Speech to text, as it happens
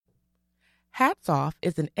Hats Off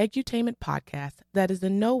is an edutainment podcast that is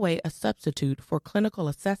in no way a substitute for clinical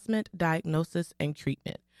assessment, diagnosis, and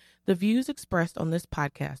treatment. The views expressed on this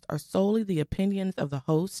podcast are solely the opinions of the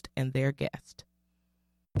host and their guest.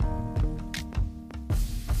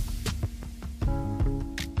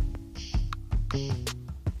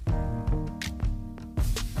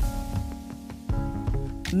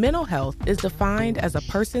 Mental health is defined as a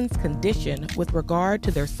person's condition with regard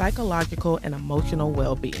to their psychological and emotional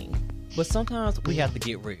well-being. But sometimes we have to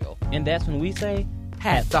get real, and that's when we say,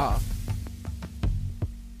 hats off.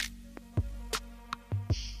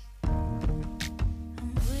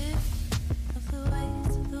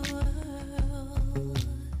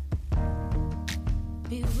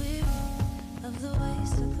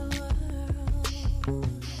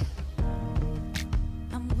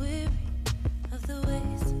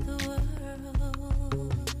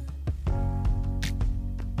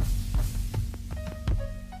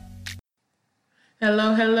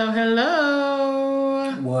 Hello, hello,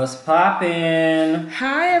 hello. What's poppin'?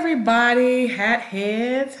 Hi, everybody. Hat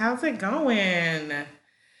heads. How's it going?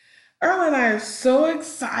 Earl and I are so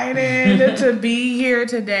excited to be here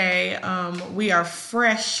today. We are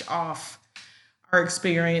fresh off our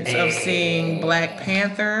experience of seeing Black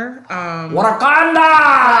Panther. Wakanda!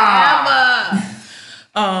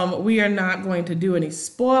 We are not going to do any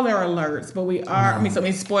spoiler alerts, but we are,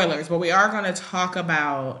 spoilers, but we are going to talk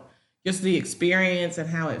about just the experience and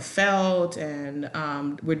how it felt, and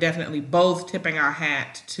we're definitely both tipping our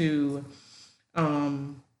hat to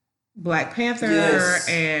Black Panther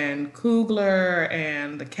and Coogler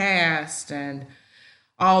and the cast and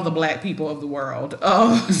all the Black people of the world.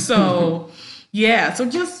 So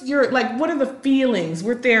just what are the feelings?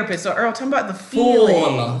 We're therapists, so Earl, tell me about the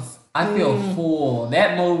feelings. I feel full.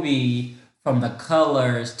 That movie, from the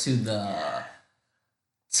colors to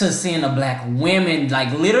seeing the Black women,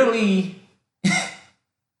 like literally,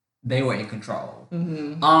 they were in control.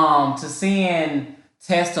 Mm-hmm. To seeing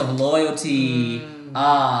test of loyalty,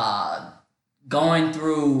 going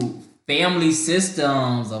through family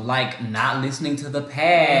systems of like not listening to the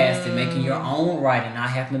past and making your own right and not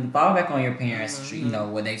having to fall back on your parents,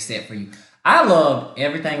 what they set for you. I loved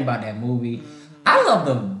everything about that movie. I love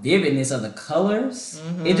the vividness of the colors.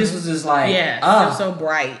 It just was just like, they're so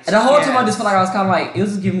bright. And the whole time I just felt like I was kind of like, it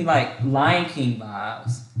was just giving me like Lion King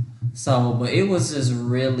vibes. So, but it was just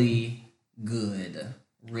really good.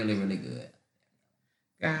 Really, really good.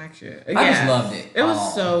 Gotcha. I just loved it. It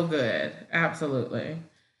was so good. Absolutely.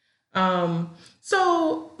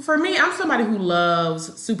 So for me, I'm somebody who loves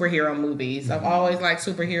superhero movies. I've always liked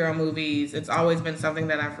superhero movies. It's always been something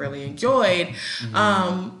that I've really enjoyed.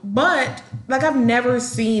 But like I've never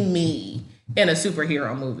seen me in a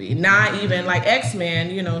superhero movie. Not even like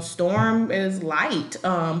X-Men, Storm is light.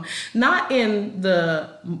 Not in the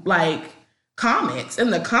like comics. In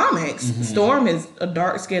the comics, Storm is a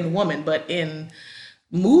dark-skinned woman, but in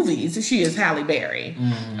movies, she is Halle Berry.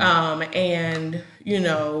 And,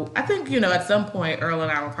 I think, at some point, Earl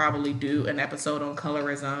and I will probably do an episode on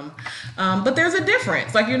colorism. But there's a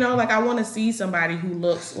difference. Like, I want to see somebody who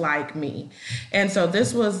looks like me. And so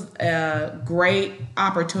this was a great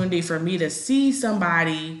opportunity for me to see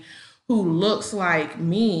somebody who looks like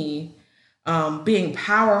me, being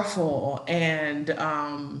powerful and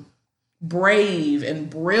brave and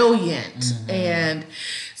brilliant. And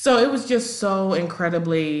so it was just so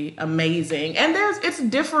incredibly amazing. And it's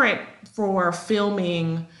different for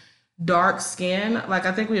filming dark skin. Like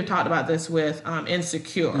I think we have talked about this with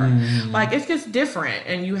Insecure. Like it's just different,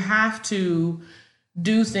 and you have to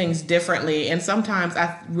do things differently. And sometimes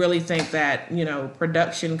I really think that,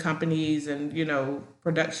 production companies and,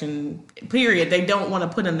 production period, they don't want to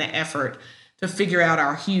put in the effort to figure out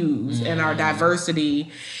our hues and our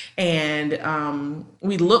diversity. And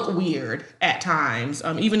we look weird at times,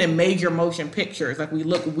 even in major motion pictures, like we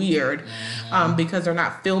look weird because they're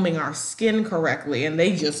not filming our skin correctly. And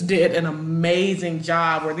they just did an amazing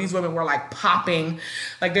job where these women were like popping.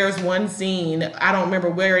 Like there's one scene, I don't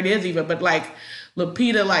remember where it is even, but like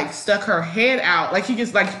Lupita like stuck her head out. Like she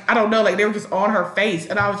just like, I don't know, like they were just on her face.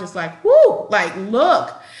 And I was just like, whoo, like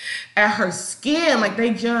look at her skin. Like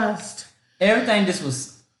they just... Everything just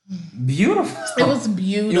was beautiful. It was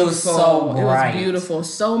beautiful. It was so bright. It was beautiful.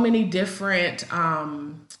 So many different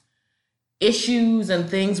issues and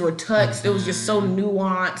things were touched. It was just so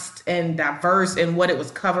nuanced and diverse in what it was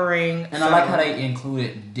covering. And I like how they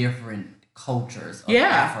included different cultures of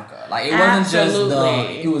Africa. Like it wasn't just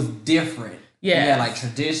it was different. Yeah, you had like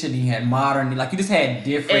tradition, you had modern, like you just had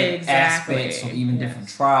different aspects from even different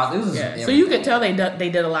tribes. It was just so you could tell they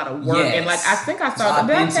did a lot of work, and like I think I saw.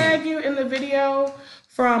 Did I tag you in the video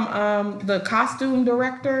from the costume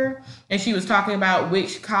director, and she was talking about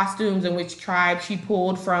which costumes and which tribe she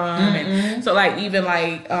pulled from, and so like even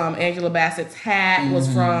like Angela Bassett's hat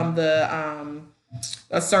was from the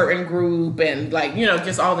a certain group, and like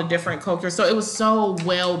just all the different cultures. So it was so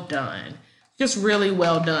well done, just really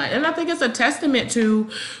well done, and I think it's a testament to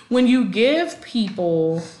when you give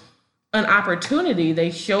people an opportunity,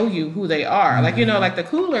 they show you who they are. Like, like the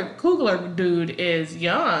Coogler dude is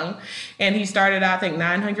young, and he started out, I think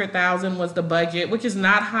 900,000 was the budget, which is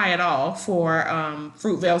not high at all for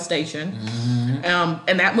Fruitvale Station.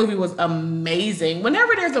 And that movie was amazing.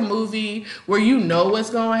 Whenever there's a movie where you know what's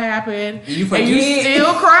gonna happen and you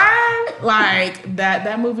still cry, like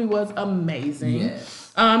that movie was amazing.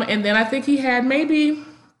 Yes. And then I think he had maybe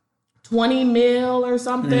 20 mil or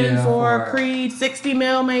something for Creed, 60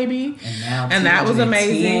 mil maybe. And that was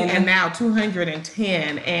amazing. And now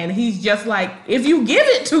 210. And he's just like, if you give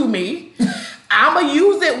it to me, I'm going to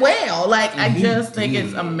use it well. Like, I just think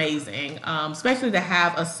it's amazing. Especially to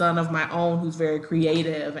have a son of my own who's very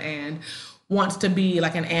creative and wants to be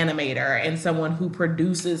like an animator and someone who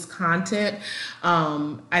produces content.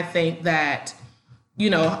 I think that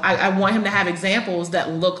I want him to have examples that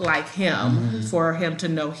look like him for him to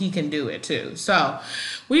know he can do it too. So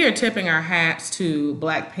we are tipping our hats to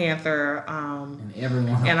Black Panther. And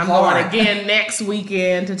everyone. And I'm going again next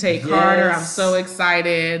weekend to take Carter. I'm so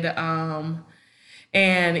excited.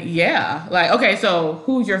 And yeah, like, okay, so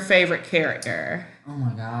who's your favorite character? Oh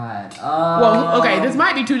my God. Well, okay, this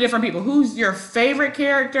might be two different people. Who's your favorite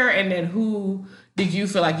character? And then who did you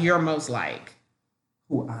feel like you're most like?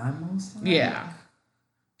 Who I'm most like? Yeah.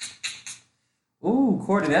 Ooh,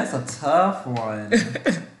 Courtney, that's a tough one.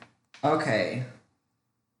 Okay.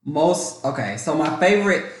 So my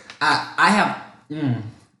favorite, I have,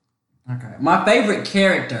 okay. My favorite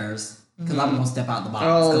characters, because I'm going to step out the box,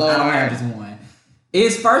 because I don't have just one,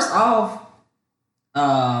 is first off,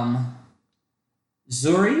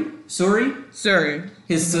 Suri,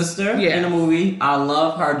 his sister in the movie. I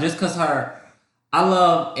love her just because I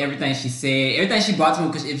love everything she said, everything she brought to me,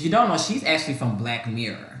 because if you don't know, she's actually from Black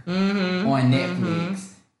Mirror on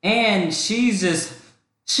Netflix. And she's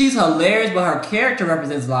hilarious, but her character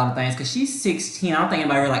represents a lot of things, because she's 16. I don't think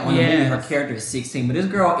anybody really on the movie her character is 16, but this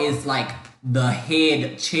girl is like the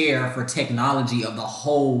head chair for technology of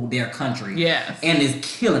their country. Yes. And is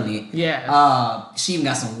killing it. Yes. She even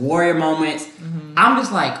got some warrior moments. I'm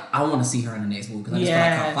just like, I want to see her in the next movie, because I just feel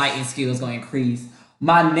like her fighting skills going to increase.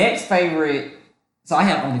 My next favorite, so I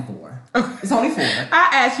have only 4. Okay. It's only 4. I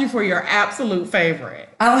asked you for your absolute favorite.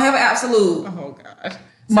 I don't have an absolute. Oh God.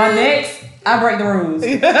 My next, I break the rules.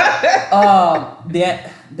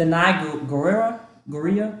 Danai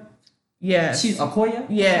Gurira. Yes. She's Okoye?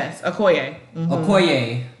 Yes, Okoye.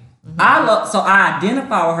 Okoye. I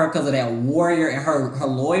identify with her because of that warrior and her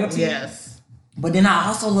loyalty. Yes. But then I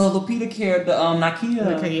also love Lupita character,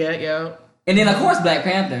 Nakia. Nakia, yeah. And then of course Black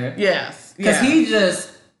Panther. Yes. Because he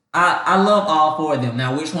just, I love all 4 of them.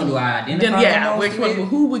 Now which one do I identify with? Which one?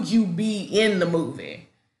 Who would you be in the movie?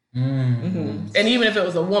 And even if it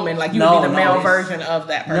was a woman, like you would be the male version of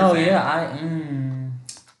that person. No, yeah,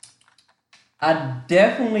 I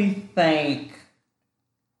definitely think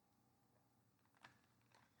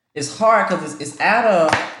it's hard because it's out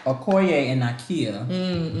of Okoye and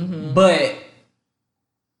Nakia, but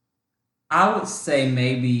I would say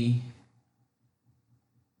maybe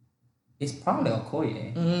it's probably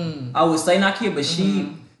Okoye. I would say Nakia, but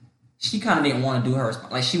she kind of didn't want to do her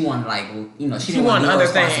she wanted she wanted other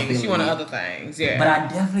things. She wanted other things. Yeah. But I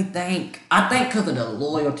definitely think because of the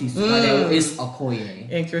loyalty, it's Okoye.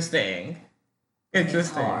 Interesting.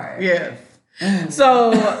 Yes.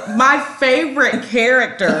 So my favorite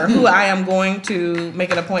character, who I am going to make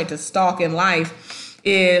it a point to stalk in life,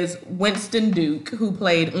 is Winston Duke, who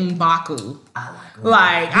played M'Baku.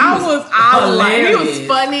 He was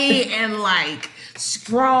funny and like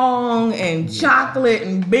strong and chocolate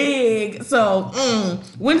and big. So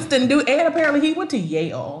Winston Duke, and apparently he went to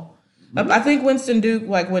Yale. I think Winston Duke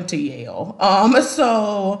went to Yale.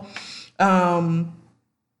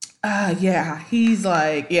 He's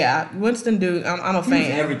Winston Duke. I'm a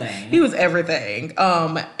fan. He was everything.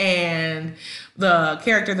 And the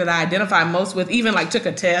character that I identify most with, even took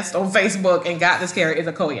a test on Facebook and got this character, is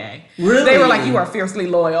Okoye. Really? They were like, "You are fiercely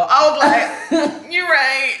loyal." I was like, "You're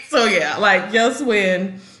right." So just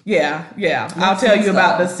when, I'll tell you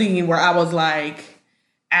about the scene where I was like,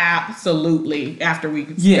 absolutely. After we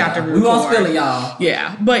we gonna spill it, y'all.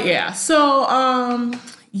 Yeah, but yeah. So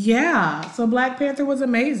Yeah, so Black Panther was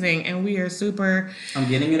amazing, and we are super I'm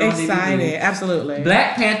getting it on excited. DVD. Absolutely.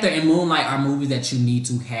 Black Panther and Moonlight are movies that you need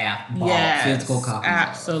to have bought physical copies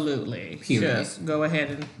absolutely. of. Period. Just go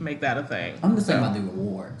ahead and make that a thing. I'm just saying about the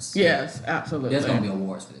rewards. Yes, absolutely. There's going to be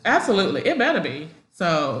awards for this. Absolutely. It better be.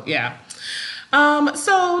 So, yeah.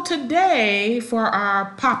 So today for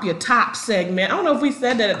our Pop Your Top segment, I don't know if we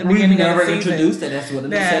said that at the beginning of the season. We never introduced it. That's what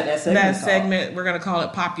that segment we're going to call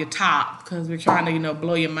it Pop Your Top because we're trying to,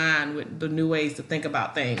 blow your mind with the new ways to think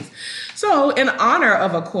about things. So in honor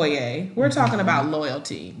of Okoye, we're talking about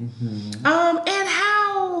loyalty. And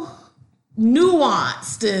how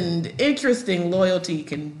nuanced and interesting loyalty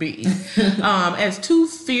can be. As two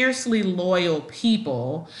fiercely loyal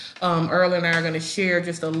people, Earl and I are going to share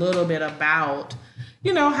just a little bit about,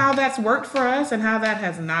 how that's worked for us and how that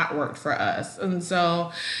has not worked for us. And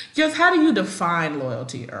so just how do you define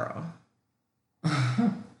loyalty, Earl?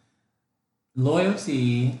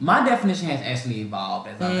 Loyalty, my definition has actually evolved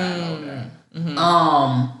as I've gotten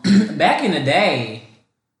older. Back in the day,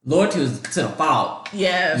 loyalty was to the fault.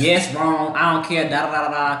 Yes, wrong, I don't care, da da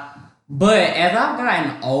da da. But as I've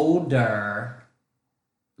gotten older,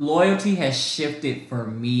 loyalty has shifted for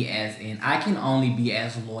me as in I can only be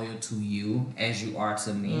as loyal to you as you are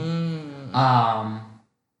to me. And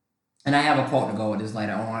I have a quote to go with this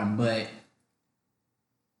later on, but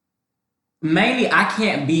mainly I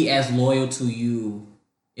can't be as loyal to you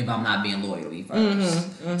if I'm not being loyal to you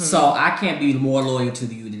first. So I can't be more loyal to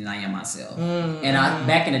you than I am myself. And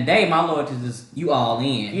back in the day, my loyalty was just you all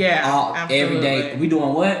in. Every day. We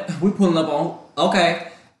doing what? We pulling up on, okay,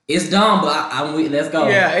 it's done, but let's go.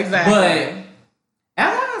 Yeah, exactly. But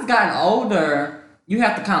as I've gotten older, you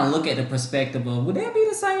have to kind of look at the perspective of, would that be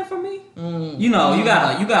the same for me? You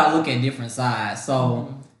gotta look at different sides.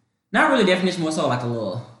 So not really definition, more so like a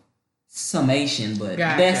little summation, but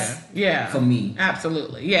that's for me.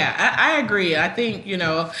 Absolutely. Yeah, I agree. I think,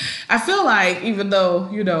 I feel like even though,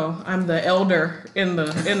 I'm the elder in the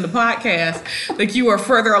podcast, that you are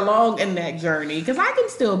further along in that journey because I can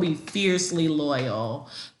still be fiercely loyal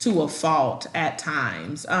to a fault at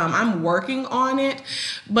times. I'm working on it,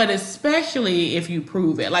 but especially if you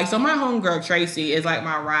prove it. Like, so my homegirl Tracy is like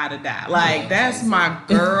my ride or die. Like, that's my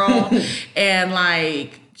girl. And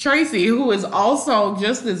like, Tracy, who is also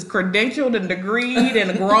just as credentialed and degreed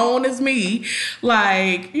and grown as me,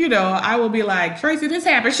 like, I will be like, Tracy, this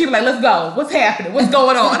happened. She'll be like, let's go. What's happening? What's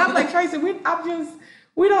going on? And I'm like, Tracy, we don't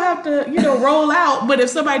have to, roll out. But if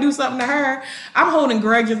somebody do something to her, I'm holding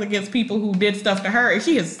grudges against people who did stuff to her. And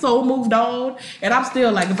she has so moved on. And I'm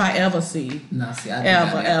still like, if I ever see.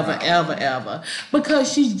 Ever.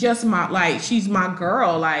 Because she's just she's my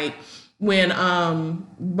girl. Like, when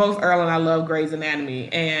both Earl and I love Grey's Anatomy,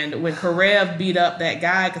 and when Karev beat up that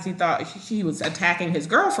guy because he thought she was attacking his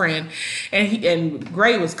girlfriend, and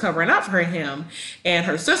Grey was covering up for him, and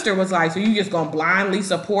her sister was like, so you just gonna blindly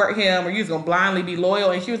support him, or you just gonna blindly be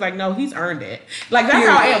loyal? And she was like, no, he's earned it. Like, that's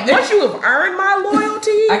how I am. Once you have earned my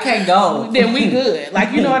loyalty, I can't go. Then we good.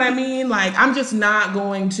 Like, you know what I mean? Like, I'm just not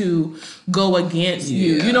going to go against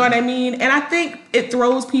you. You know what I mean? And I think it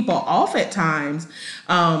throws people off at times.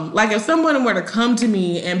 Like, if someone were to come to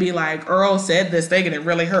me and be like, Earl said this thing and it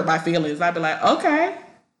really hurt my feelings, I'd be like, okay.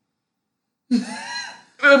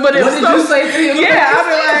 But what did you say to him? Yeah, I'd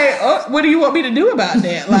be like, oh, what do you want me to do about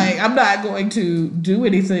that? Like, I'm not going to do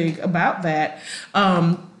anything about that.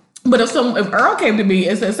 But if Earl came to me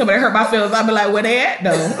and said somebody hurt my feelings, I'd be like, where they at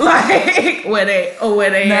though? Like, where they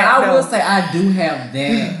at? Now, I will say I do have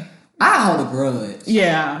that. I hold a grudge.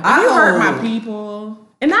 Yeah. You hurt my people.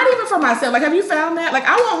 And not even for myself. Like, have you found that? Like,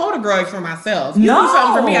 I won't hold a grudge for myself. You do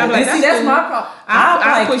something for me, I'm like, that's my problem.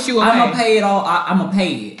 I'll push you away. I'm going to pay it all. I'm going to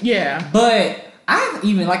pay it. Yeah. But I've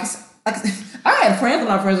even, like I had friends,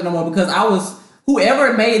 not friends no more, because I was,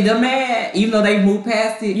 whoever made them mad, even though they moved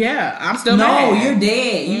past it. Yeah, I'm still mad. No, you're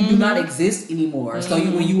dead. You do not exist anymore. So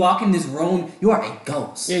when you walk in this room, you are a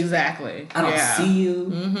ghost. Exactly. I don't see you.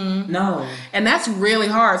 No. And that's really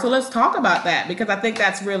hard. So let's talk about that, because I think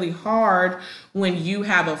that's really hard when you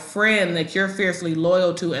have a friend that you're fiercely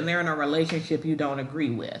loyal to and they're in a relationship you don't agree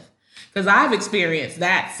with. Because I've experienced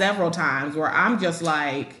that several times where I'm just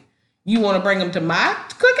like, you want to bring them to my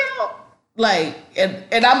cookout? Like,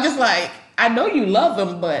 and I'm just like, I know you love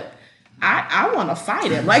him, but I want to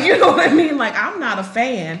fight him. Like, you know what I mean? Like, I'm not a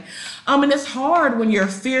fan. And it's hard when you're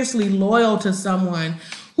fiercely loyal to someone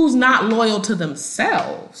who's not loyal to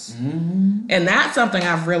themselves. And that's something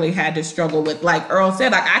I've really had to struggle with. Like Earl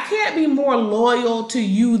said, like, I can't be more loyal to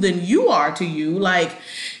you than you are to you. Like,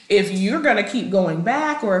 if you're going to keep going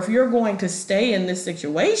back, or if you're going to stay in this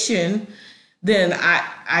situation, then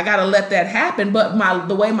I gotta let that happen. But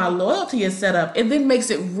the way my loyalty is set up, it then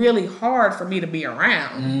makes it really hard for me to be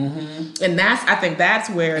around. Mm-hmm. And I think that's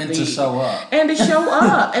where to show up. And to show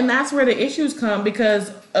up. And that's where the issues come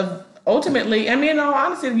because of ultimately, I mean, in all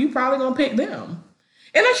honesty, you probably gonna pick them.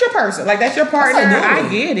 And that's your person. Like, that's your partner. I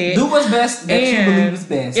get it. Do what's best that you believe is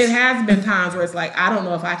best. It has been times where it's like, I don't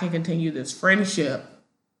know if I can continue this friendship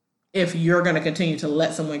if you're going to continue to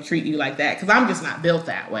let someone treat you like that. Because I'm just not built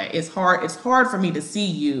that way. It's hard for me to see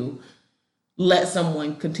you let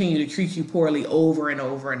someone continue to treat you poorly over and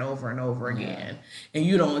over and over and over again. And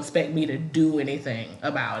you don't expect me to do anything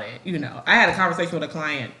about it. You know, I had a conversation with a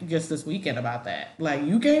client just this weekend about that. Like,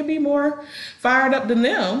 you can't be more fired up than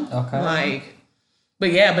them. Okay. Like,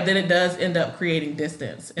 but then it does end up creating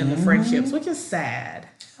distance in the friendships, which is sad.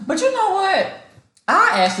 But you know what?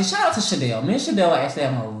 I actually, shout out to Shadell. Me and Shadell actually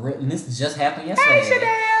having a written, this just happened yesterday. Hey,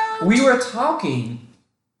 Shadell! We were talking,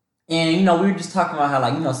 and, you know, we were just talking about how,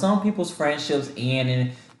 like, you know, some people's friendships end,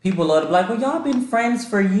 and people love to be like, well, y'all been friends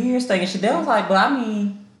for years. And Shadell was like, but I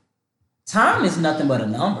mean, time is nothing but a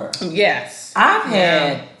number. Yes. I've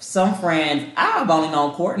had some friends, I've only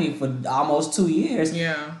known Courtney for almost 2 years.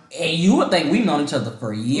 Yeah. And you would think we've known each other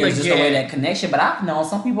for years, just the way that connection. But I've known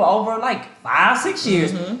some people over like 5-6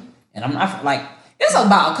 years. Mm-hmm. And I'm not like, it's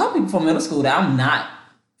about a couple people from middle school that I'm not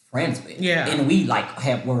friends with. Yeah. And we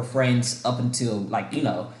like were friends up until like, you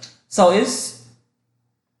know. So it's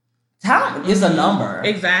time is a number.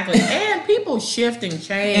 Exactly. And people shift and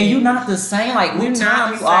change. And you're not the same. Like with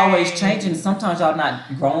time, you always changing. Sometimes y'all not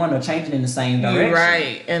growing or changing in the same direction.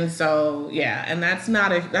 Right. And so and that's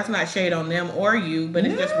not shade on them or you, but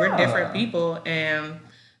it's just we're different people and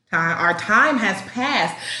our time has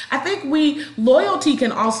passed. I think loyalty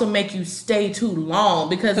can also make you stay too long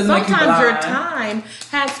because sometimes your time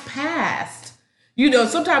has passed. You know,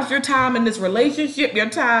 sometimes your time in this relationship, your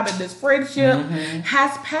time in this friendship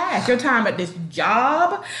has passed. Your time at this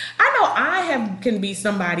job. I know I can be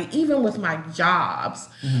somebody, even with my jobs,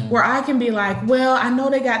 where I can be like, well, I know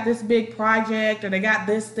they got this big project or they got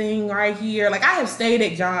this thing right here. Like, I have stayed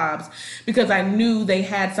at jobs because I knew they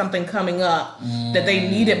had something coming up that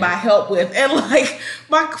they needed my help with. And, like,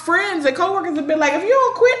 my friends and coworkers have been like, if you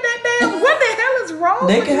don't quit that damn, what the hell is wrong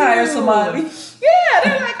with you? They can hire somebody. Yeah,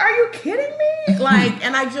 they're like, are you kidding me? Like,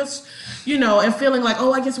 and I just, you know, and feeling like,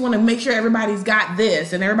 oh, I just want to make sure everybody's got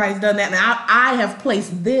this and everybody's done that. And I have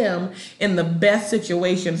placed them in the best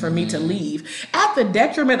situation for me to leave at the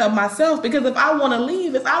detriment of myself. Because if I want to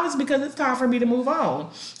leave, it's obviously because it's time for me to move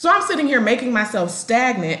on. So I'm sitting here making myself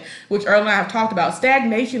stagnant, which Earl and I have talked about.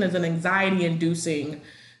 Stagnation is an anxiety-inducing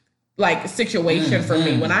like situation for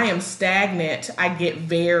me. When I am stagnant, I get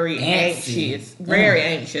very anxious, very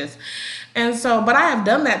anxious. And so, but I have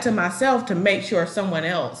done that to myself to make sure someone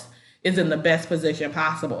else is in the best position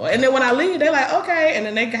possible. And then when I leave, they're like, okay, and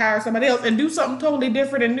then they can hire somebody else and do something totally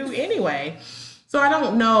different and new anyway. So I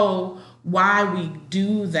don't know why we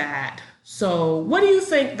do that. So what do you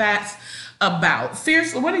think that's about?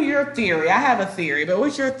 Fiercely, what are your theory? I have a theory, but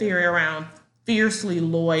what's your theory around fiercely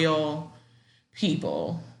loyal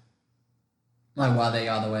people? Like why they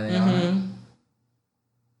are the way they are.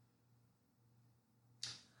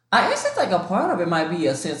 I guess it's like a part of it might be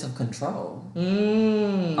a sense of control.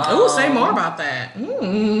 Say more about that.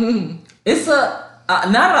 It's now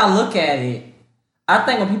that I look at it, I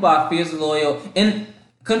think when people are fiercely loyal, and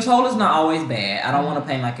control is not always bad. I don't want to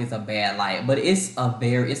paint like it's a bad light, but it's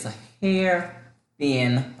a hair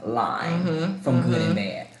thin line from good and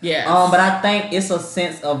bad. Yeah. But I think it's a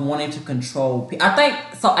sense of wanting to control. I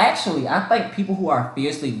think people who are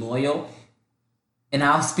fiercely loyal, and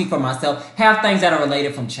I'll speak for myself, have things that are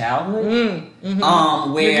related from childhood.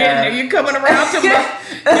 Where you're coming around to where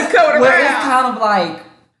it's kind of like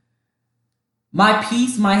my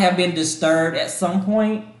peace might have been disturbed at some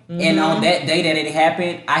point, and on that day that it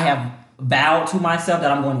happened, I have vowed to myself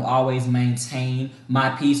that I'm going to always maintain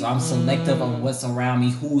my peace, or I'm selective of what's around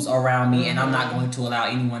me, who's around me, and I'm not going to allow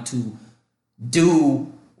anyone to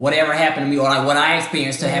do whatever happened to me or like what I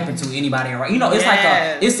experienced to happen to anybody around. You know,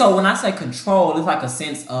 it's so when I say control, it's like a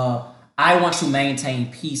sense of I want to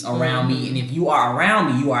maintain peace around me, and if you are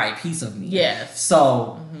around me, you are a piece of me. Yes.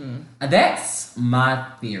 So that's my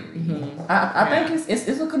theory. I think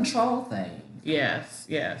it's a control thing. Yes.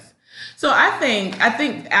 So I think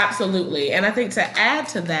absolutely, and I think to add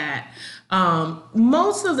to that,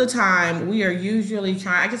 Most of the time, we are usually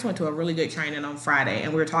trying. I just went to a really good training on Friday,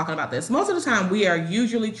 and we were talking about this. Most of the time, we are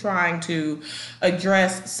usually trying to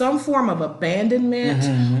address some form of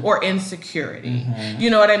abandonment or insecurity. You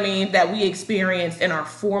know what I mean? That we experienced in our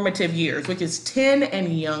formative years, which is 10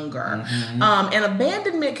 and younger. And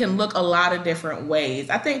abandonment can look a lot of different ways.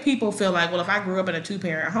 I think people feel like, well, if I grew up in a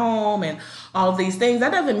 2-parent home and all of these things,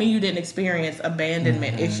 that doesn't mean you didn't experience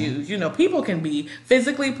abandonment issues. You know, people can be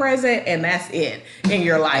physically present and that's it in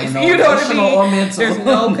your life. No, you know what I mean? There's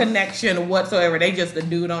no connection whatsoever. They just the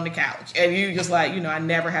dude on the couch. And you just like, I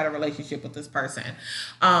never had a relationship with this person.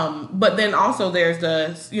 But then also there's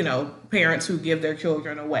the, parents who give their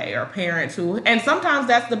children away or parents who, and sometimes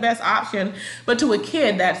that's the best option. But to a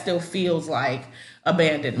kid, that still feels like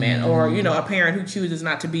abandonment or, a parent who chooses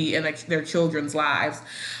not to be in their children's lives.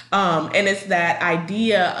 And it's that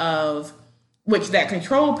idea of, which that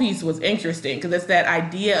control piece was interesting because it's that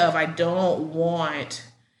idea of I don't want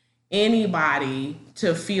anybody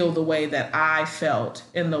to feel the way that I felt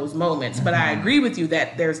in those moments. But I agree with you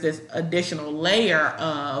that there's this additional layer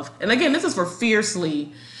of, and again, this is for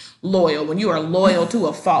fiercely loyal, when you are loyal to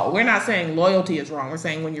a fault. We're not saying loyalty is wrong. We're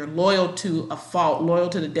saying when you're loyal to a fault, loyal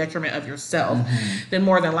to the detriment of yourself, then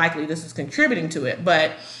more than likely this is contributing to it.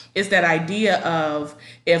 But it's that idea of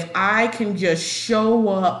if I can just show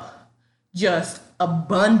up just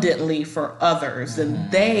abundantly for others, and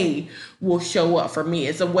they will show up for me.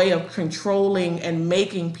 It's a way of controlling and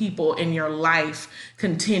making people in your life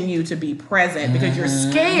continue to be present because you're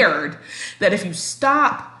scared that if you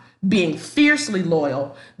stop being fiercely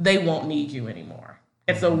loyal, they won't need you anymore.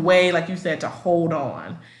 It's a way, like you said, to hold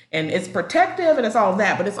on. And it's protective and it's all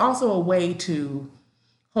that, but it's also a way to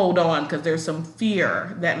hold on because there's some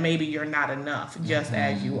fear that maybe you're not enough just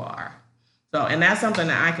as you are. So, and that's something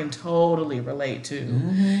that I can totally relate to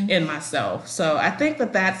in myself. So I think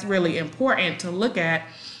that that's really important to look at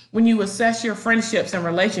when you assess your friendships and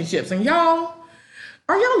relationships. And y'all,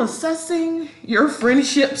 are y'all assessing your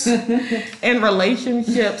friendships and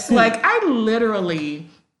relationships? Like I literally,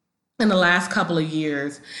 in the last couple of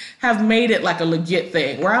years, have made it like a legit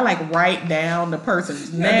thing where I like write down the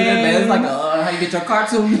person's name. It's like how you get your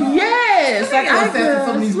cartoon. Yes, like I just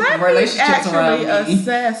let me actually me.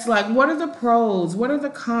 assess like what are the pros, what are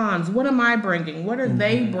the cons, what am I bringing, what are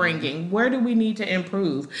they bringing, where do we need to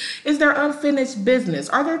improve? Is there unfinished business?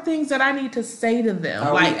 Are there things that I need to say to them?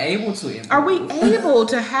 Are we able to improve? Are we able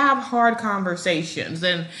to have hard conversations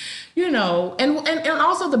and and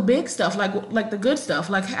also the big stuff, like the good stuff,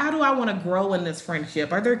 like how do I want to grow in this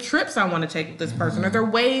friendship? Are there trips I want to take with this person? Are there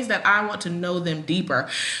ways that I want to know them deeper?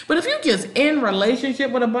 But if you're just in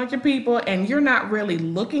relationship with a bunch of people and you're not really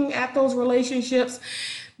looking at those relationships,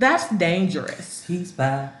 that's dangerous. Piece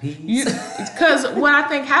by piece. Because what I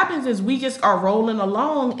think happens is we just are rolling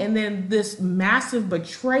along and then this massive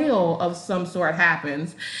betrayal of some sort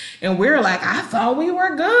happens. And we're like, I thought we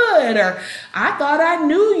were good, or I thought I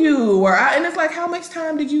knew you, and it's like, how much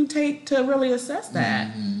time did you take to really assess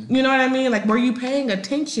that? You know what I mean? Like, were you paying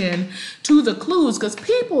attention to the clues? Because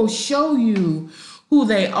people show you who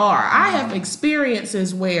they are. I have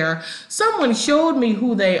experiences where someone showed me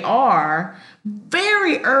who they are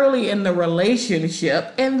very early in the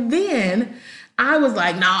relationship, and then I was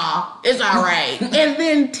like, nah, it's all right. And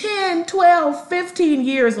then 10, 12, 15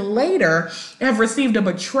 years later, have received a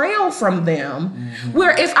betrayal from them,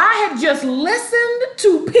 where if I had just listened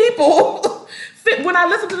to people, when I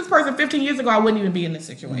listened to this person 15 years ago, I wouldn't even be in this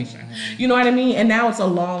situation. You know what I mean? And now it's a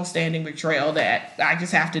long-standing betrayal that I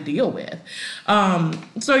just have to deal with.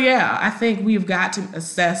 So yeah, I think we've got to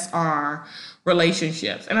assess our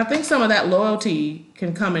relationships. And I think some of that loyalty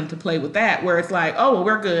can come into play with that, where it's like, oh, well,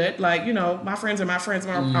 we're good. Like, my friends are my friends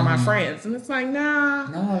are my friends. And it's like, nah.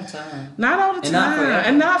 Not all the time. Not all the time.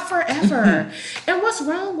 And not forever. And what's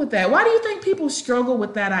wrong with that? Why do you think people struggle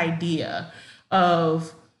with that idea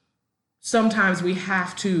of sometimes we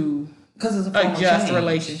have to adjust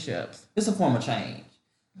relationships? It's a form of change.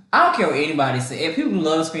 I don't care what anybody says. If people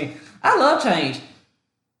love screen, I love change.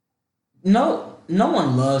 No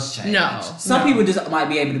one loves change. Some people just might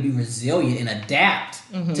be able to be resilient and adapt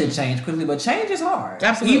to change quickly, but change is hard.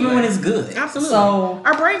 Absolutely. Even when it's good. Absolutely. So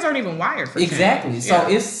our brains aren't even wired for change. Exactly. So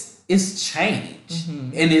it's change.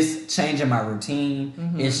 And it's changing my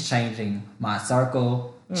routine. It's changing my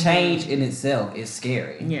circle. Change in itself is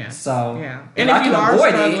scary. Yeah. So and if you are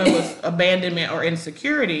struggling with abandonment or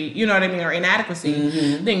insecurity, you know what I mean, or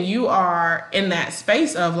inadequacy, then you are in that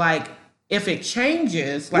space of like, if it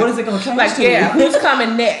changes, like, what is it going to change like, to? Who's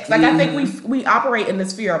coming next? Like, I think we operate in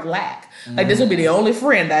this fear of lack. Like, this will be the only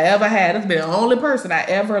friend I ever had. This will be the only person I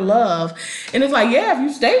ever loved. And it's like, yeah, if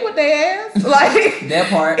you stay with their ass, like, that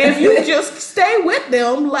part. if you just stay with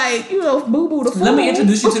them, like, boo-boo the fool. Let me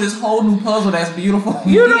introduce you to this whole new puzzle that's beautiful.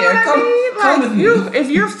 You know what I mean? Come with me. If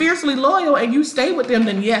you're fiercely loyal and you stay with them,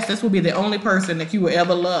 then yes, this will be the only person that you will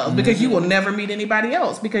ever love, because you will never meet anybody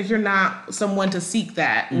else, because you're not someone to seek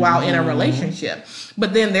that while in a relationship.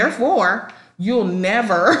 But then, therefore, you'll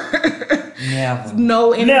never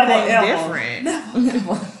know anything different.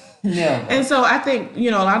 Never. And so I think, a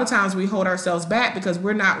lot of times we hold ourselves back because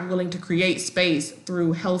we're not willing to create space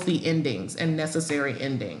through healthy endings and necessary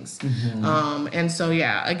endings. And so,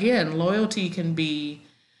 again, loyalty can be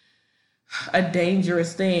a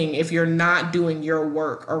dangerous thing if you're not doing your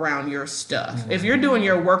work around your stuff. If you're doing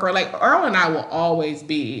your work, or like Earl and I will always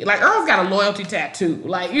be like, Earl's got a loyalty tattoo,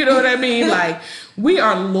 like, you know what I mean? Like, we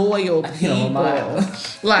are loyal people.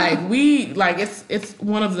 It's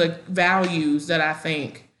one of the values that I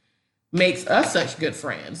think makes us such good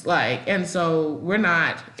friends. Like, and so we're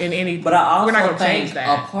not in any, but I also we're not going to think change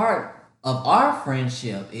that. A part of our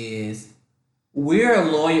friendship is we're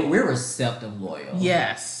loyal, we're receptive loyal.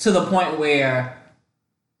 Yes. To the point where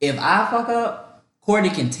if I fuck up, Courtney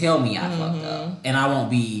can tell me I fucked up, and I won't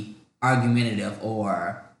be argumentative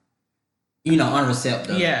or,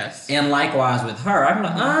 unreceptive. Yes. And likewise with her, I'm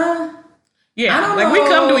like, yeah, I don't like know. we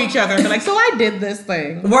come to each other and be like, so I did this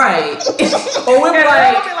thing. Right. Or we'll be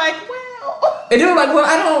like, well. And they're like,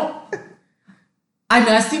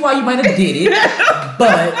 I see why you might have did it,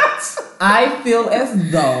 but I feel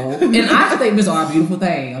as though, and our statements are a beautiful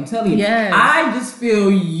thing, I'm telling you. Yes. I just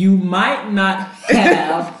feel you might not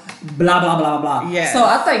have blah, blah, blah, blah. Yes. So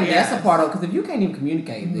I think that's a part of it, because if you can't even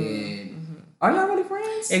communicate, then are y'all really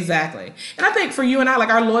friends? Exactly. And I think for you and I, like,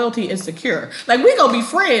 our loyalty is secure. Like, we gonna be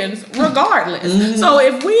friends regardless. So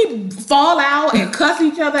if we fall out and cuss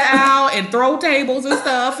each other out and throw tables and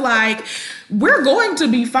stuff, like, we're going to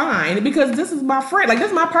be fine because this is my friend. Like, this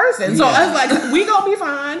is my person. So I was like, we gonna be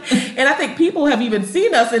fine. And I think people have even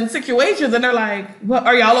seen us in situations and they're like, well,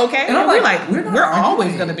 are y'all okay? And we're like, we're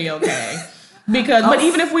always gonna be okay. Because, but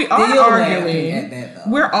even if we are arguing,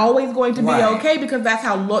 we're always going to be okay, because that's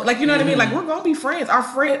how, like, you know what I mean? Like, we're going to be friends.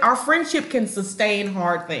 Our friendship can sustain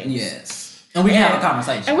hard things. Yes. And we can have a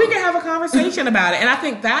conversation. And we can have a conversation about it. And I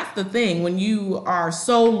think that's the thing, when you are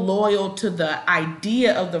so loyal to the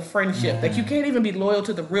idea of the friendship that you can't even be loyal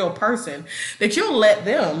to the real person, that you'll let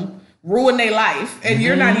them ruin their life. And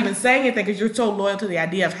you're not even saying anything because you're so loyal to the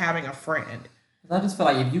idea of having a friend. I just feel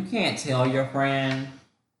like if you can't tell your friend,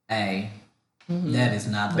 hey, that is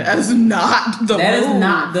not the move. Is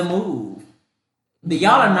not the move.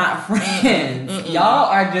 Y'all are not friends. Y'all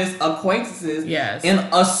are just acquaintances. Yes. And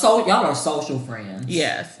y'all are social friends.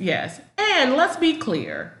 Yes. And let's be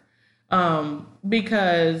clear.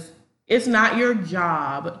 Because it's not your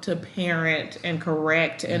job to parent and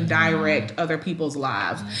correct and direct other people's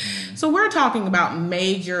lives. So we're talking about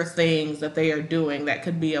major things that they are doing that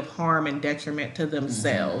could be of harm and detriment to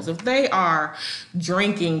themselves. If they are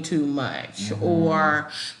drinking too much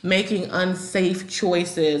or making unsafe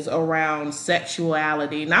choices around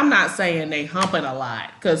sexuality. And I'm not saying they humping a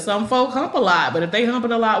lot, because some folk hump a lot, but if they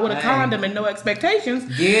humping a lot with a condom and no expectations,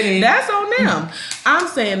 that's on them. I'm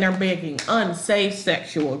saying they're making unsafe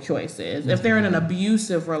sexual choices. If they're in an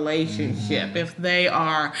abusive relationship, if they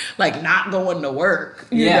are like not going to work,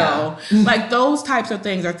 you know, like those types of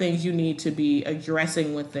things are things you need to be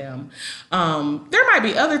addressing with them. There might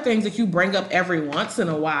be other things that you bring up every once in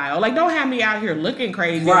a while. Like, don't have me out here looking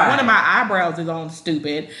crazy. If one of my eyebrows is on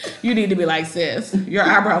stupid, you need to be like, sis, your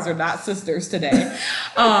eyebrows are not sisters today.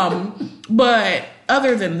 But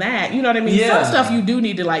other than that, you know what I mean? Some stuff you do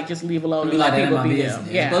need to like just leave alone and let people be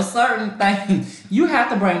them. But certain things you have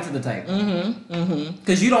to bring to the table.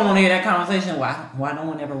 Because you don't want to hear that conversation. Why no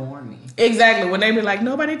one ever warned me? Exactly. When they be like,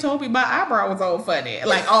 nobody told me my eyebrow was all funny.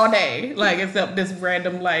 Like, all day. Like, except this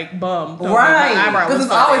random, like, bum. Right. Because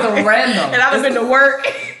it's always a random. And I've been to work,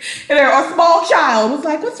 and a small child was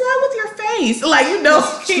like, what's wrong with your face? Like, you know,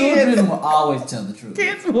 children will always tell the truth.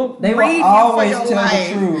 Kids will always tell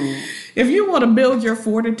the truth. If you want to build your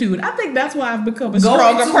fortitude, I think that's why I've become a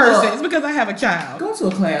stronger person. It's because I have a child. Go to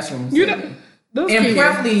a classroom. You know, and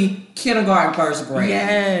preferably kindergarten, first grade.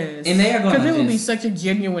 Yes. And they are going to, because it will be such a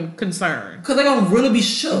genuine concern. Because they're going to really be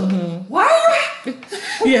shook. Why are you?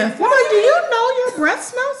 Yes. Like, do you know your breath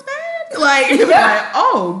smells bad? Like, this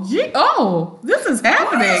is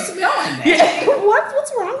happening. Why do you smell like that?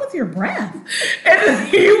 What's wrong with your breath?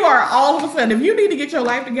 And you are all of a sudden, if you need to get your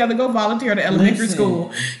life together, go volunteer at elementary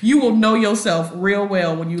school. You will know yourself real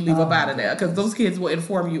well when you leave up out of there, because those kids will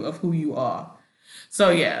inform you of who you are. So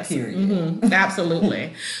yes, Period.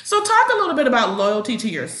 absolutely. So talk a little bit about loyalty to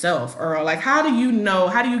yourself, Earl. Like, how do you know?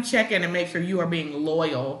 How do you check in and make sure you are being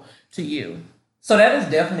loyal to you? So that is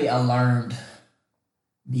definitely a learned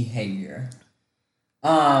behavior.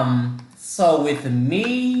 So with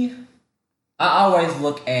me, I always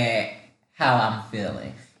look at how I'm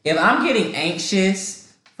feeling. If I'm getting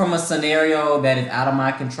anxious from a scenario that is out of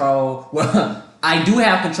my control, well, I do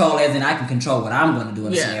have control, as in I can control what I'm going to do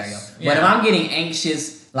in a scenario. But if I'm getting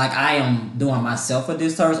anxious, like I am doing myself a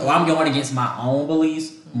disservice, or I'm going against my own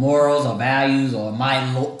beliefs, morals, or values, or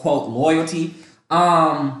my quote loyalty,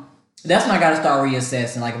 that's when I got to start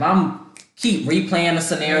reassessing. Like if I'm keep replaying the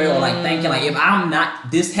scenario, or like thinking like if I'm not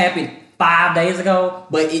this happy 5 days ago,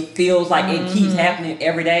 but it feels like it keeps happening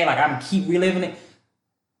every day, like I'm keep reliving it.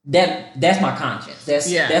 That's my conscience.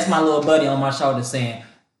 That's my little buddy on my shoulder saying,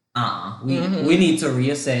 we need to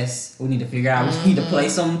reassess. We need to figure out. We need to play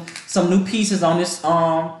some new pieces on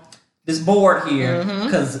this board here,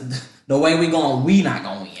 because the way we not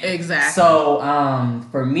going to win. Exactly. So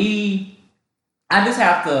for me, I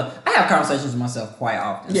have conversations with myself quite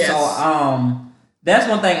often. Yes. So that's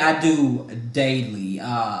one thing I do daily.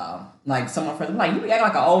 Like some of my friends, like, you act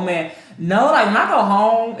like an old man. No, like when I go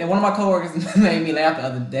home, and one of my coworkers made me laugh the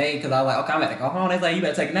other day because I was like, okay, I'm about to go home. They're like, you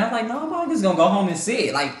better take a nap. I was like, no, I'm just gonna go home and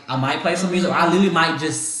sit. Like I might play some music, or I literally might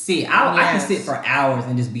just sit. I can sit for hours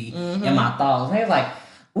and just be in my thoughts. And they was like,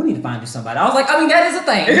 we need to find you somebody. I was like, I mean, that is a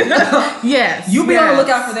thing. Yes. You be on the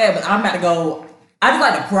lookout for that, but I'm about to go. I just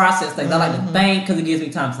like to process things. I like to think because it gives me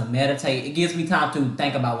time to meditate. It gives me time to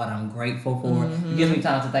think about what I'm grateful for. It gives me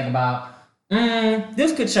time to think about,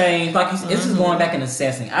 this could change. Like it's just going back and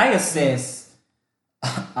assessing. I assess.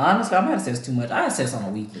 Honestly, I might assess too much. I assess on a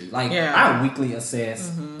weekly. Like I weekly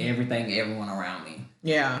assess everything, everyone around me.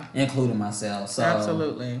 Yeah, including myself. So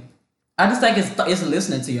absolutely. I just think it's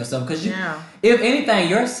listening to yourself, because if anything,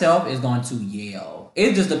 yourself is going to yell.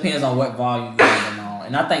 It just depends on what volume you're living on.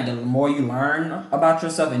 And I think the more you learn about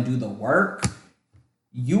yourself and do the work,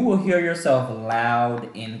 you will hear yourself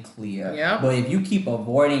loud and clear. Yep. But if you keep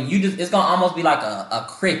avoiding, it's gonna almost be like a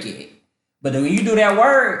cricket. But when you do that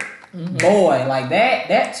work, boy, like that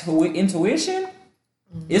intuition,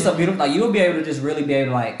 it's a beautiful. Like you'll be able to just really be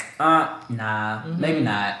able to like, nah, maybe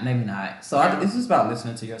not. So it's just about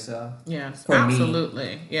listening to yourself. Yes, for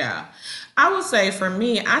absolutely. Me. Yeah, I would say for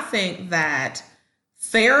me, I think that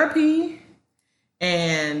therapy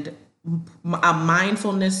and a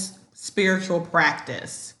mindfulness spiritual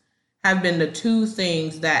practice have been the two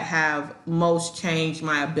things that have most changed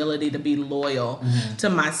my ability to be loyal to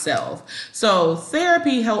myself. So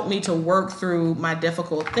therapy helped me to work through my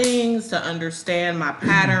difficult things, to understand my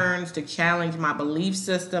patterns, to challenge my belief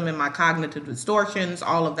system and my cognitive distortions,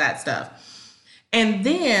 all of that stuff. And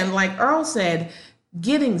then, like Earl said,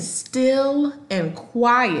 getting still and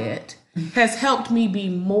quiet has helped me be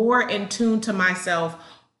more in tune to myself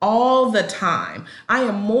all the time. I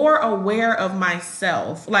am more aware of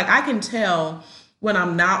myself. Like I can tell when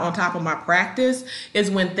I'm not on top of my practice is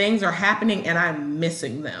when things are happening and I'm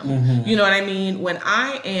missing them. You know what I mean? When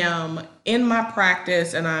I am in my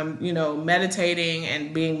practice and I'm, meditating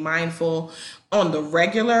and being mindful on the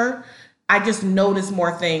regular, I just notice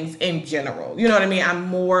more things in general. You know what I mean? I'm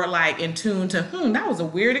more like in tune to, that was a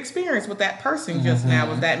weird experience with that person just now.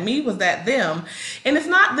 Was that me? Was that them? And it's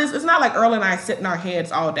not like Earl and I sit in our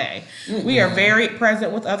heads all day. We are very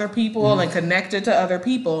present with other people and connected to other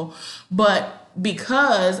people. But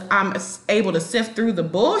because I'm able to sift through the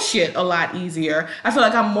bullshit a lot easier, I feel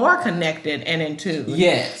like I'm more connected and in tune.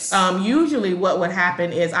 Yes. Usually what would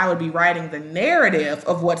happen is I would be writing the narrative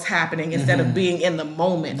of what's happening instead of being in the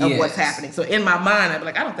moment of what's happening. So in my mind, I'd be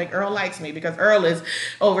like, I don't think Earl likes me because Earl is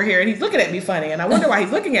over here and he's looking at me funny. And I wonder why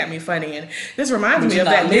he's looking at me funny. And this reminds me of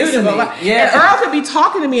that musical. And Earl could be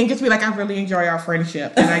talking to me and just be like, I really enjoy our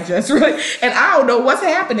friendship. And I just really, and I don't know what's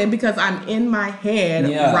happening because I'm in my head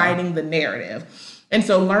writing the narrative. And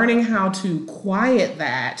so learning how to quiet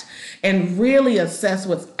that and really assess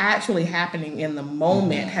what's actually happening in the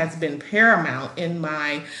moment has been paramount in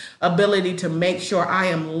my ability to make sure I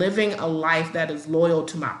am living a life that is loyal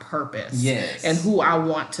to my purpose and who I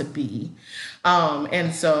want to be.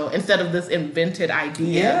 And so instead of this invented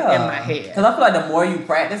idea in my head. Because I feel like the more you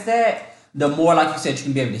practice that, the more, like you said, you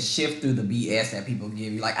can be able to shift through the BS that people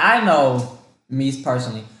give you. Like I know, me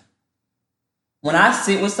personally, when I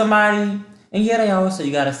sit with somebody, and they always say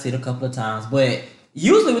you gotta sit a couple of times, but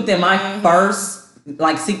usually within my first,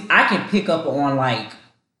 I can pick up on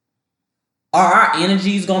our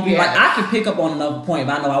energy is gonna be I can pick up on another point if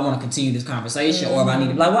I know I want to continue this conversation, or if I need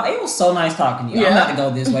to be like, well, it was so nice talking to you. I'm about to go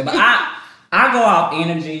this way, but I go off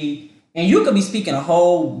energy And you could be speaking a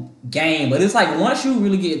whole game, but it's like once you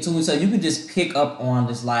really get into it, so you can just pick up on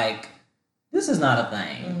this like, this is not a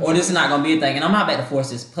thing, or this is not gonna be a thing, and I'm not about to force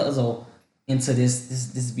this puzzle into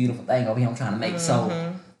this beautiful thing over here I'm trying to make.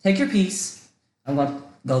 So take your piece. I'm gonna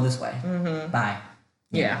go this way. Bye.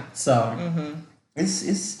 Yeah. So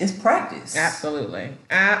it's practice. Absolutely.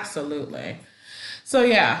 So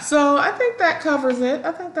yeah. So I think that covers it.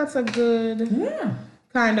 I think that's a good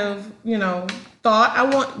kind of,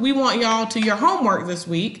 thought. We want y'all to, your homework this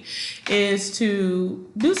week is to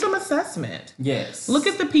do some assessment. Yes. Look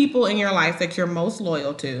at the people in your life that you're most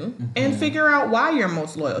loyal to and figure out why you're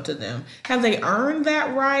most loyal to them. Have they earned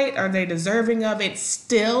that right? Are they deserving of it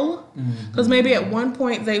still? Because maybe at one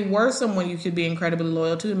point they were someone you could be incredibly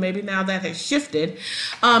loyal to, and maybe now that has shifted.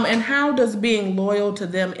 And how does being loyal to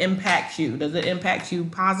them impact you? Does it impact you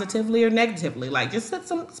positively or negatively? Like, just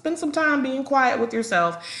spend some time being quiet with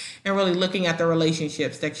yourself and really looking at the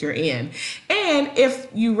relationships that you're in. And if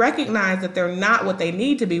you recognize that they're not what they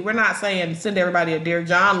need to be, we're not saying send everybody a Dear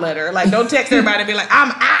John letter. Like, don't text everybody and be like,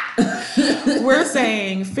 I'm out. We're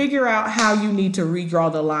saying figure out how you need to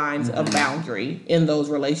redraw the lines of boundary in those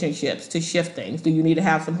relationships to shift things. Do you need to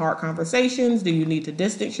have some hard conversations? Do you need to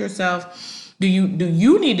distance yourself? Do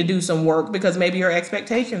you need to do some work because maybe your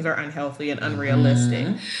expectations are unhealthy and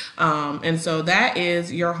unrealistic? And so that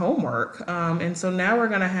is your homework. And so now we're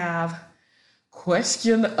going to have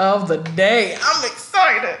question of the day. I'm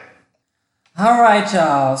excited. All right,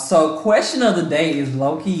 y'all. So question of the day is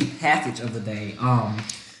low-key passage of the day.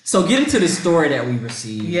 So get into the story that we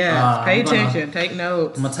received. Yeah, pay attention. Take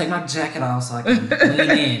notes. I'm going to take my jacket off so I can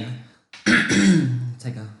lean in.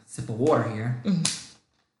 Take a sip of water here.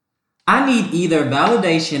 I need either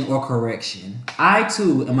validation or correction. I,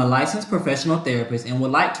 too, am a licensed professional therapist and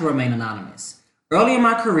would like to remain anonymous. Early in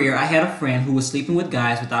my career, I had a friend who was sleeping with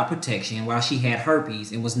guys without protection while she had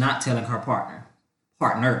herpes and was not telling her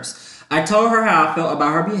partners. I told her how I felt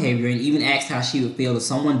about her behavior and even asked how she would feel if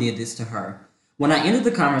someone did this to her. When I ended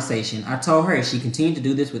the conversation, I told her if she continued to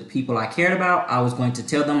do this with people I cared about, I was going to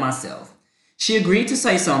tell them myself. She agreed to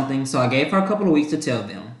say something, so I gave her a couple of weeks to tell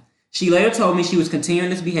them. She later told me she was continuing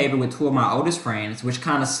this behavior with two of my oldest friends, which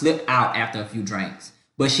kind of slipped out after a few drinks.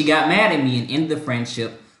 But she got mad at me and ended the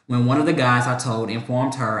friendship when one of the guys I told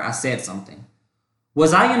informed her I said something.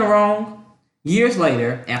 Was I in the wrong? Years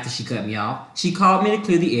later, after she cut me off, she called me to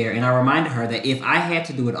clear the air, and I reminded her that if I had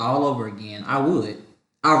to do it all over again, I would.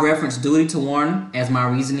 I referenced duty to warn as my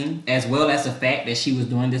reasoning, as well as the fact that she was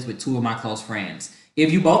doing this with two of my close friends.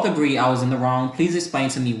 If you both agree I was in the wrong, please explain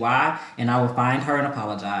to me why, and I will find her and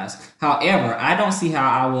apologize. However, I don't see how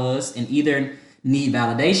I was and either need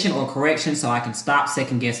validation or correction so I can stop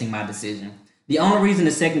second-guessing my decision. The only reason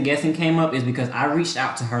the second-guessing came up is because I reached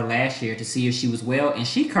out to her last year to see if she was well, and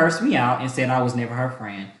she cursed me out and said I was never her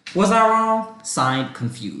friend. Was I wrong? Signed,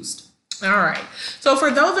 Confused. All right. So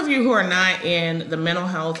for those of you who are not in the mental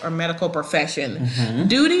health or medical profession,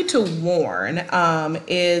 duty to warn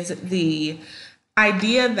is the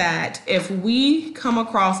idea that if we come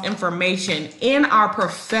across information in our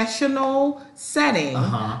professional setting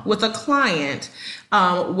with a client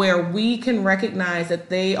where we can recognize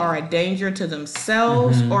that they are a danger to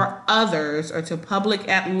themselves or others or to public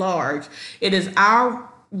at large, it is our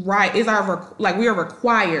right, we are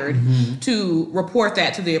required to report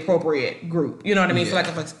that to the appropriate group. You know what I mean? So like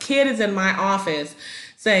if a kid is in my office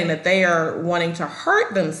saying that they are wanting to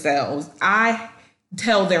hurt themselves, I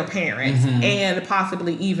tell their parents and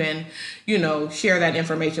possibly even, share that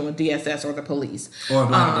information with DSS or the police. Or if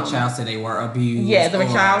the child said they were abused. Yeah, if a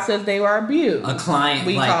child says they were abused. A client,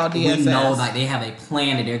 we call DSS. We know they have a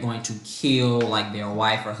plan that they're going to kill their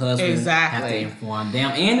wife or husband. Exactly. Have to inform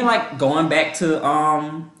them. And going back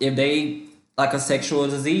to if they a sexual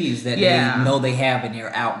disease that they know they have and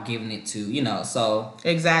they're out giving it to, so.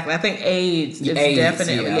 Exactly. I think AIDS is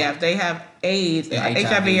definitely, if they have AIDS,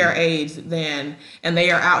 HIV or AIDS, and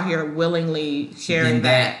they are out here willingly sharing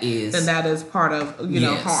then that is part of,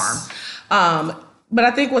 harm. But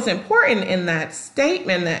I think what's important in that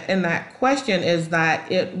statement, in that question, is that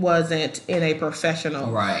it wasn't in a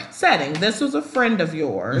professional setting. This was a friend of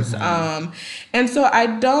yours. And so I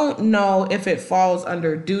don't know if it falls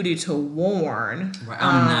under duty to warn.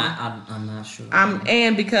 I'm not sure.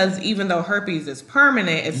 And because even though herpes is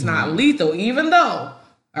permanent, it's not lethal. Even though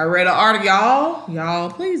I read an article,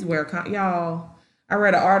 y'all please wear I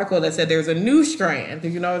read an article that said there's a new strand.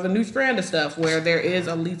 There's a new strand of stuff where there is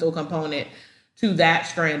a lethal component to that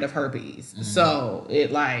strand of herpes. So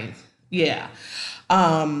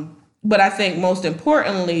but I think most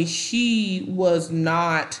importantly, she was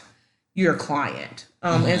not your client.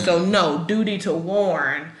 And so no, duty to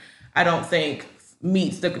warn, I don't think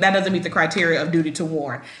that doesn't meet the criteria of duty to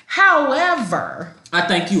warn. However, I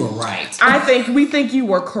think you were right. we think you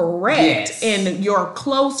were correct Yes. in your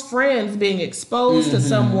close friends being exposed to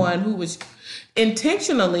someone who was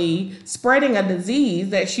intentionally spreading a disease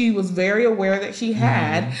that she was very aware that she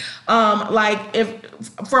had. Like, if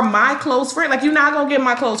from my close friend, like, you're not gonna give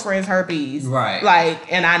my close friends herpes, Right.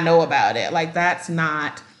 Like, and I know about it. Like, that's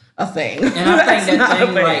not a thing. And I That's think not that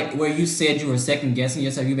a thing, like, where you said you were second guessing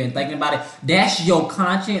yourself, you've been thinking about it. That's your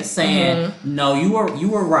conscience saying, no, you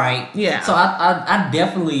were right. Yeah. So I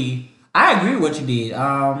definitely, I agree with what you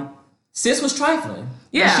did. Sis was trifling.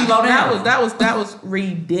 Yeah, she low down. that was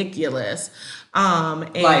ridiculous.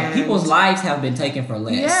 And Like, people's lives have been taken for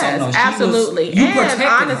less. Yes, so, no, absolutely. You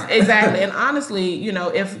protected her. Exactly. And honestly, you know,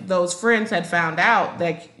 if those friends had found out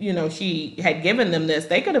that, you know, she had given them this,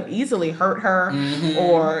 they could have easily hurt her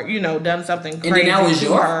or, you know, done something crazy. And then that was to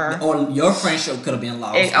your, her. or your friendship could have been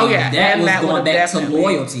lost. That was would going have back to definitely-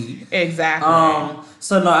 loyalty. Exactly.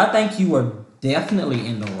 So no, I think you were definitely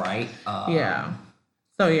in the right. Yeah.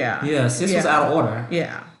 So yeah. Yeah, sis was out of order.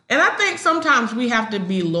 Yeah. And I think sometimes we have to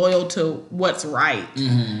be loyal to what's right.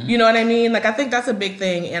 Mm-hmm. You know what I mean? Like, I think that's a big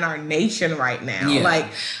thing in our nation right now. Yeah. Like,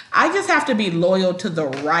 I just have to be loyal to the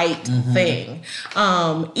right thing.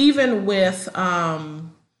 Even with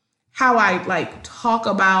how I, like, talk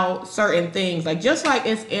about certain things. Like, just like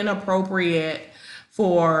it's inappropriate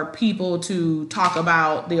for people to talk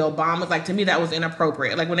about the Obamas. Like, to me, that was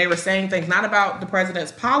inappropriate. Like, when they were saying things, not about the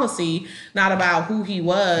president's policy, not about who he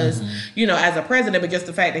was, you know, as a president, but just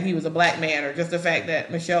the fact that he was a black man, or just the fact that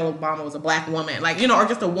Michelle Obama was a black woman, like, you know, or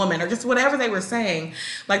just a woman, or just whatever they were saying,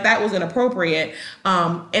 like, that was inappropriate.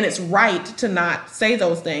 And it's right to not say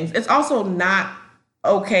those things. It's also not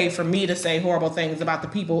okay for me to say horrible things about the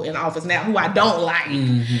people in office now who I don't like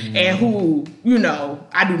and who, you know,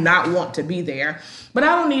 I do not want to be there. But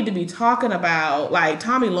I don't need to be talking about, like,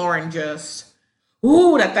 Tommy Lauren just,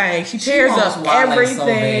 ooh, that thing. She tears wants up Wale everything. So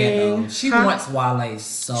bad, though. She Huh? wants Wale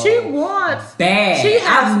so She wants bad. She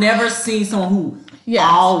has I've never seen someone who Yes.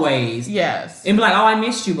 always Yes. and be like, oh, I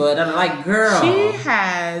missed you, but I'm like, girl. She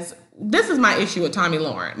has. This is my issue with Tommy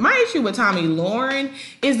Lauren. My issue with Tommy Lauren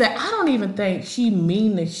is that I don't even think she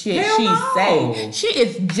mean the shit Hell she no. say. She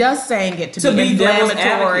is just saying it to be devil's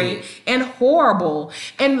inflammatory advocate. and horrible.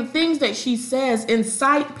 And the things that she says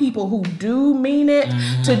incite people who do mean it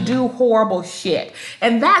to do horrible shit.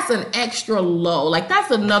 And that's an extra low. Like, that's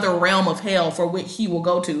another realm of hell for which she will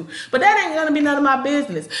go to. But that ain't gonna be none of my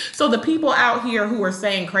business. So the people out here who are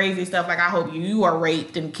saying crazy stuff like, I hope you are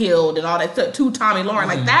raped and killed and all that stuff to Tommy Lauren,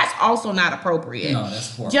 like, that's also not appropriate. No,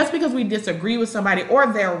 that's horrible. Just because we disagree with somebody or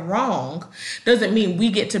they're wrong doesn't mean we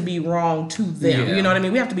get to be wrong to them. Yeah. You know what I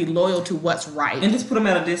mean? We have to be loyal to what's right. and just put them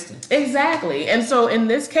at a distance. Exactly. And so in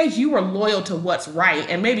this case, you were loyal to what's right.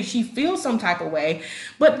 And maybe she feels some type of way,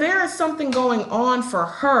 but there is something going on for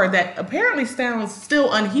her that apparently sounds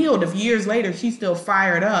still unhealed if years later she's still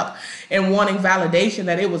fired up and wanting validation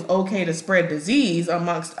that it was okay to spread disease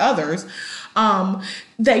amongst others,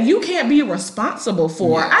 that you can't be responsible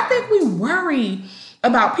for. Yeah. I think we worry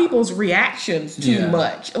about people's reactions too Yeah.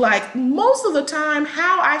 much. Like, most of the time,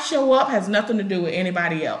 how I show up has nothing to do with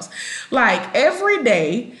anybody else. Like, every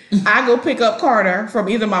day, I go pick up Carter from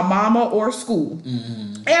either my mama or school.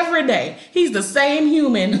 Every day. He's the same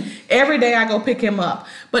human. Every day I go pick him up.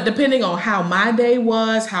 But depending on how my day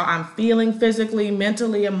was, how I'm feeling physically,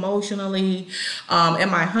 mentally, emotionally,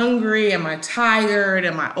 am I hungry? Am I tired?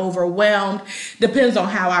 Am I overwhelmed? Depends on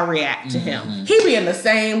how I react to him. He being the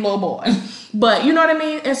same little boy. But you know what I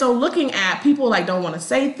mean? And so looking at people like don't want to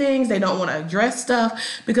say things, they don't want to address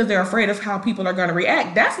stuff because they're afraid of how people are going to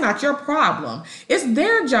react. That's not your problem. It's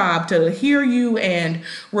their job to hear you and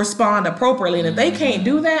respond appropriately. And if they can't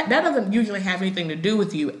do that, that doesn't usually have anything to do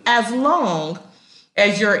with you, as long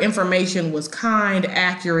as your information was kind,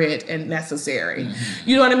 accurate, and necessary.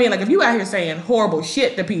 You know what I mean? Like, if you out here saying horrible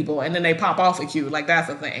shit to people and then they pop off at you, like, that's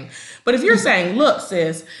a thing. But if you're saying, look,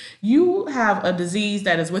 sis, you have a disease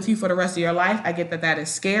that is with you for the rest of your life. I get that that is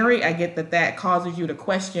scary. I get that that causes you to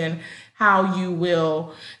question how you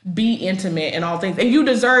will be intimate and all things. And you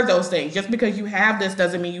deserve those things. Just because you have this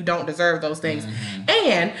doesn't mean you don't deserve those things.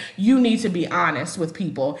 And you need to be honest with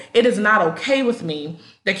people. It is not okay with me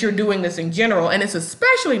that you're doing this in general. And it's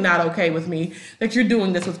especially not okay with me that you're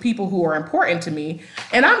doing this with people who are important to me.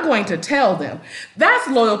 And I'm going to tell them. That's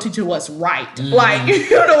loyalty to what's right. Like,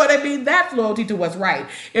 you know what I mean? That's loyalty to what's right.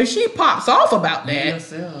 If she pops off about that,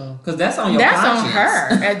 Because that's on your that's conscience.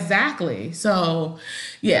 on her. Exactly. So,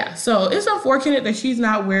 yeah. So it's unfortunate that she's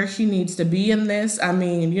not where she needs to be in this. I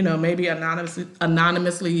mean, you know, maybe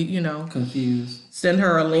anonymously, you know, Confused. send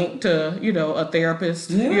her a link to, a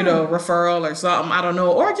therapist, Yeah. referral or something. I don't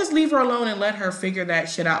know. Or just leave her alone and let her figure that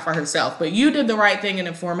shit out for herself. But you did the right thing in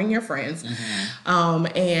informing your friends.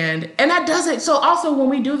 And that doesn't, so also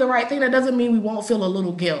when we do the right thing, that doesn't mean we won't feel a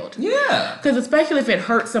little guilt. Yeah. Because especially if it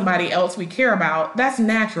hurts somebody else we care about, that's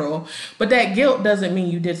natural. But that guilt doesn't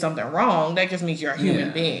mean you did something wrong. That just means you're a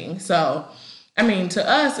human being. So, I mean, to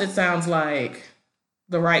us, it sounds like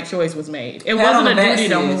the right choice was made. It wasn't a duty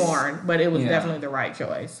to mourn, but it was definitely the right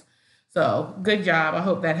choice. So, good job. I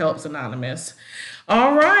hope that helps, Anonymous.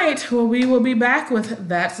 All right. Well, we will be back with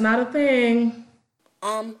That's Not a Thing.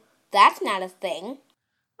 That's not a thing.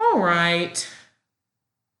 All right.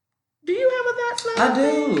 Do you have a That's Not a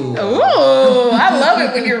Thing? I do. Ooh, I love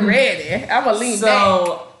it when you're ready. I'm going to lean back.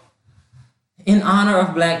 So, in honor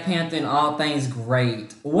of Black Panther and all things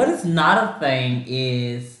great, what is not a thing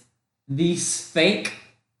is these fake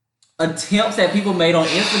attempts that people made on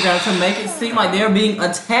Instagram to make it seem like they're being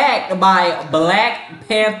attacked by Black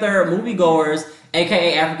Panther moviegoers,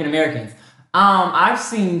 aka African Americans. I've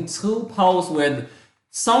seen 2 posts where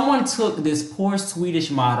someone took this poor Swedish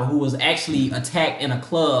model who was actually attacked in a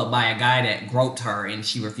club by a guy that groped her and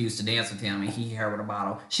she refused to dance with him and he hit her with a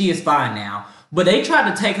bottle. She is fine now. But they tried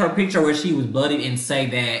to take her picture where she was bloodied and say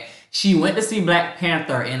that she went to see Black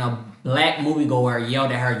Panther and a Black moviegoer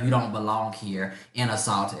yelled at her, "You don't belong here," and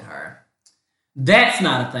assaulted her. That's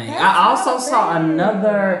not a thing. I also saw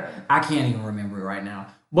another, I can't even remember it right now.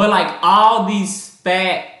 But like all these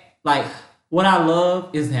what I love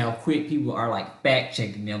is how quick people are like fact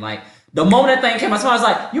checking them. Like the moment that thing came out, I was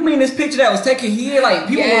like, "You mean this picture that was taken here?" Like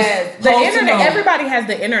people was the internet. Everybody has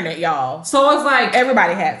the internet, y'all. So it's like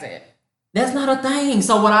everybody has it. That's not a thing.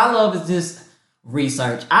 So what I love is just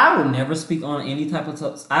research. I will never speak on any type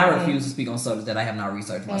of I refuse to speak on subjects that I have not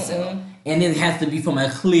researched myself. And it has to be from a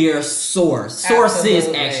clear source. Sources,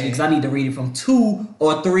 actually, because I need to read it from 2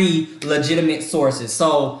 or 3 legitimate sources.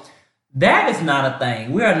 So that is not a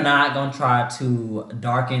thing. We are not going to try to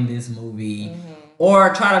darken this movie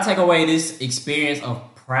or try to take away this experience of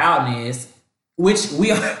proudness, which we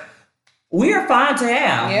are fine to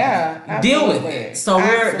have. Yeah, absolutely. Deal with it. So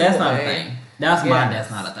that's not a thing. That's not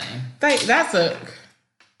a thing. That's a...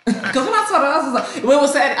 Because when I saw that, I was like, when it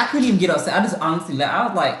was sad, I couldn't even get upset. I just honestly, I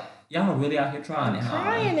was like, y'all really out here trying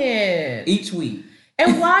it. Each week.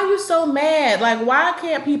 And why are you so mad? Like, why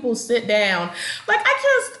can't people sit down? Like,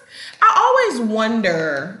 I always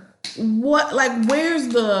wonder where's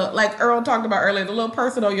the, like Earl talked about earlier, the little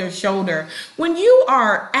person on your shoulder. When you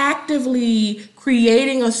are actively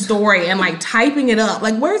creating a story and like typing it up,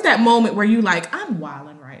 like where's that moment where you like, I'm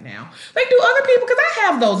wilding right now? Like, do other people, because I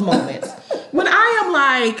have those moments when I am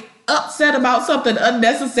like upset about something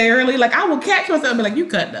unnecessarily, like I will catch myself and be like, you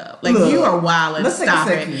cutting up. Like, look, you are wilding. Stop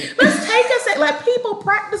it. Let's take a second. Like, people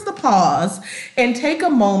practice the pause and take a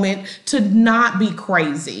moment to not be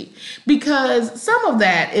crazy, because some of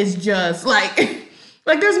that is just like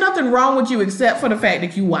there's nothing wrong with you except for the fact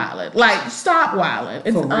that you wilding. Like, stop wilding.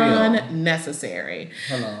 It's unnecessary.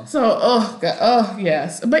 Hello. So,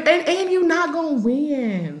 yes. But, and you're not going to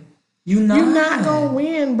win. You're not gonna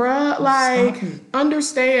win, bruh. Like,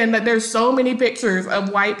 understand that there's so many pictures of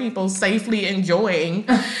white people safely enjoying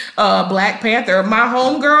Black Panther. My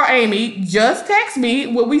homegirl Amy just texted me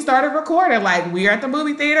when we started recording, like, we're at the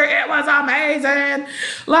movie theater. It was amazing.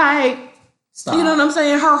 Like, stop. You know what I'm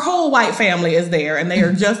saying? Her whole white family is there, and they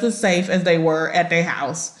are just as safe as they were at their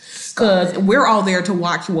house. Because we're all there to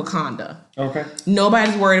watch Wakanda. Okay.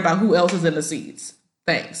 Nobody's worried about who else is in the seats.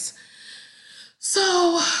 Thanks.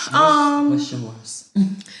 So, what's yours? I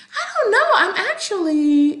don't know.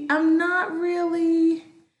 I'm not really,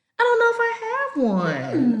 I don't know if I have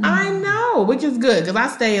one. I know, which is good, because I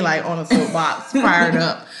stay like on a soapbox fired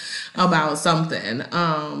up about something.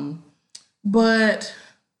 But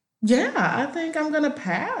yeah, I think I'm going to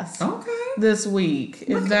pass this week,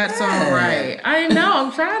 if that's all right. I know,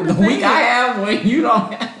 I'm trying to think. Week I have one, you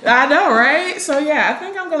don't have. I know, right? So yeah, I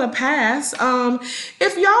think I'm going to pass.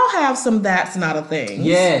 If y'all have some That's Not a Things.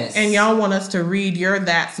 Yes. And y'all want us to read your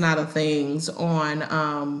That's Not a Things on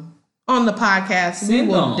the podcast, we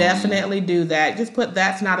will definitely do that. Just put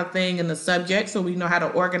That's Not a Thing in the subject so we know how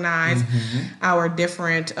to organize our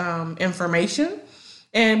different information.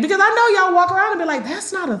 And because I know y'all walk around and be like,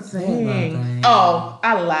 that's not a thing. Oh,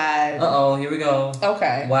 I lied. Uh-oh, here we go.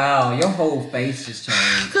 Okay. Wow, your whole face just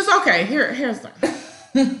changed. Because, here's the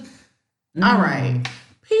All right.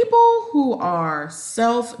 People who are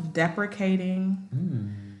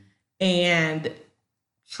self-deprecating and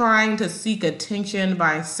trying to seek attention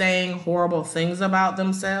by saying horrible things about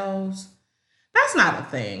themselves, that's not a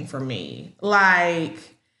thing for me.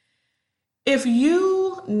 Like, if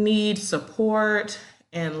you need support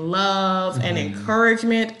and love and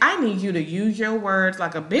encouragement, I need you to use your words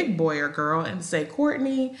like a big boy or girl and say,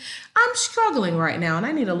 Courtney, I'm struggling right now and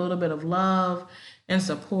I need a little bit of love and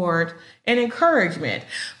support and encouragement.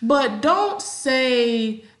 But don't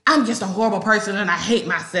say, I'm just a horrible person and I hate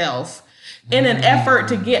myself in an effort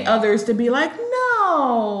to get others to be like,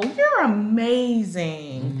 no, you're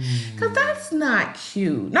amazing. Because that's not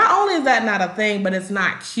cute. Not only is that not a thing, but it's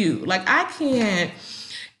not cute. Like, I can't.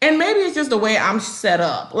 And maybe it's just the way I'm set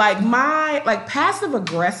up. Like, my passive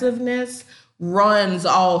aggressiveness runs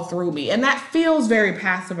all through me. And that feels very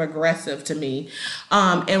passive aggressive to me.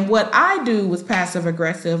 And what I do with passive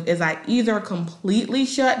aggressive is I either completely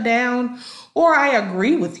shut down or I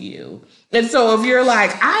agree with you. And so if you're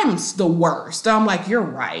like, I'm the worst, I'm like, you're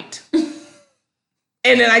right.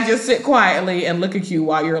 And then I just sit quietly and look at you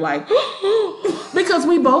while you're like, because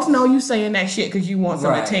we both know you saying that shit because you want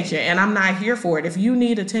some attention. And I'm not here for it. If you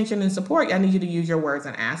need attention and support, I need you to use your words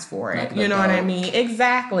and ask for it. You know what I mean?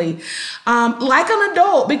 Exactly. Like an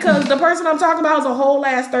adult, because the person I'm talking about is a whole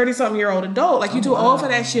ass 30-something-year-old adult. Like, you too old for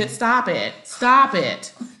that shit. Stop it. Stop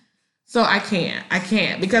it. So I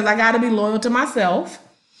can't because I got to be loyal to myself.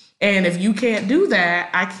 And if you can't do that,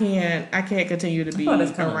 I can't continue to be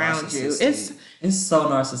around you. It's so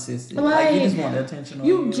narcissistic. Like, you just want the attention on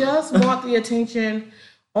you. You just want the attention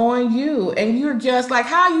on you. And you're just like,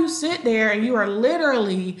 how you sit there and you are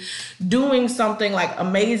literally doing something like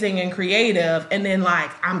amazing and creative. And then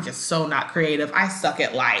like, I'm just so not creative. I suck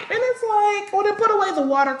at life. And it's like, well, then put away the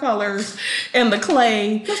watercolors and the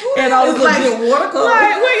clay. And all this legit watercolor.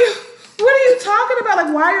 Like, what are you talking about?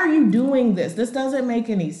 Like, why are you doing this? This doesn't make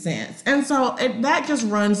any sense. And so that just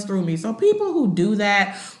runs through me. So people who do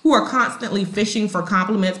that, who are constantly fishing for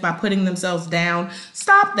compliments by putting themselves down,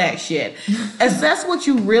 stop that shit. Assess what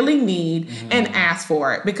you really need and ask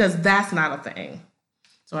for it, because that's not a thing.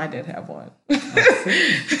 So I did have one.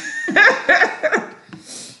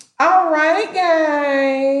 All right,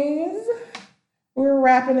 guys. We're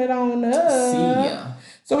wrapping it on up. See ya.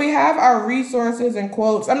 So we have our resources and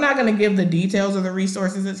quotes. I'm not going to give the details of the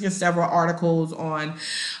resources. It's just several articles on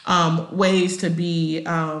ways to be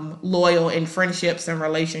loyal in friendships and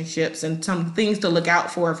relationships and some things to look out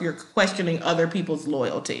for if you're questioning other people's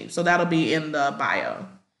loyalty. So that'll be in the bio.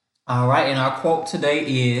 All right. And our quote today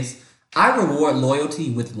is, I reward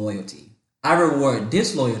loyalty with loyalty. I reward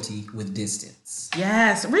disloyalty with distance.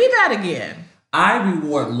 Yes. Read that again. I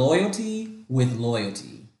reward loyalty with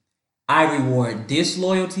loyalty. I reward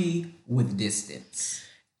disloyalty with distance.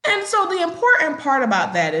 And so the important part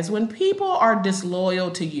about that is when people are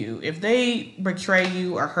disloyal to you, if they betray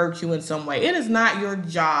you or hurt you in some way, it is not your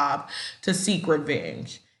job to seek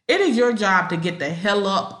revenge. It is your job to get the hell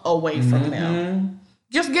up away from them.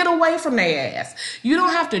 Just get away from their ass. You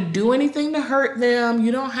don't have to do anything to hurt them.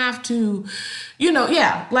 You don't have to,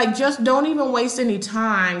 just don't even waste any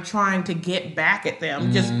time trying to get back at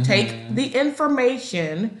them. Just take the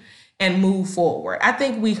information and move forward. I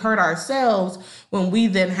think we hurt ourselves when we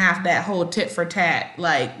then have that whole tit for tat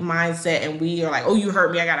like mindset, and we are like, oh, you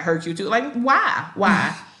hurt me, I gotta hurt you too. Like,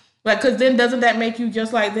 why? Like, because then doesn't that make you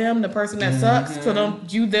just like them, the person that sucks? So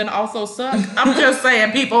don't you then also suck? I'm just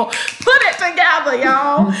saying, people, put it together,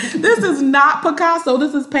 y'all. This is not Picasso.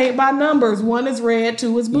 This is paint by numbers. 1 is red,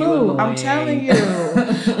 2 is blue. I'm telling you.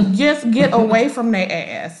 Just get away from their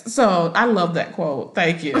ass. So I love that quote.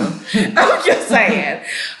 Thank you. I'm just saying.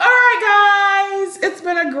 All right, guys. It's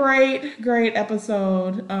been a great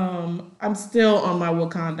episode. I'm still on my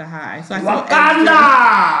Wakanda high. So I feel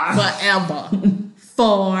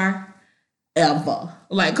forever. Forever.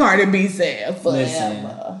 Like Cardi B said, forever.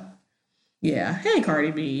 Listen. Yeah. Hey, Cardi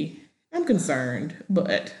B. I'm concerned,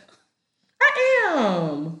 but I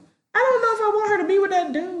am. I don't know if I want her to be with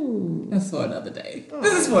that dude. That's for another day.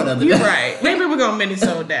 This is for another day. You're right. Maybe we're going to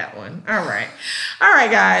mini-sode that one. All right. All right,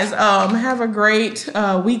 guys. Have a great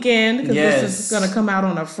weekend, because this is going to come out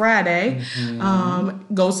on a Friday.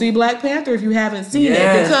 Go see Black Panther if you haven't seen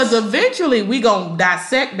it, because eventually we going to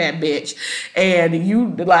dissect that bitch. And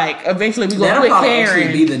eventually we going to quit caring. That'll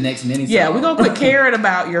actually be the next mini-sode. Yeah, we're going to quit caring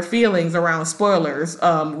about your feelings around spoilers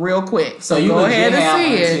real quick. So go ahead and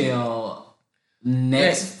see it. Until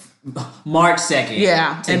next March 2nd.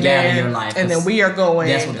 Yeah. To gather your life. And then we are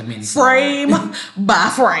going frame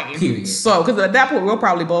by frame. Period. So, because at that point, we'll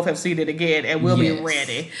probably both have seen it again and we'll be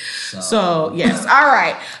ready. So, yes. All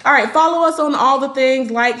right. Follow us on all the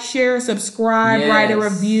things. Like, share, subscribe, write a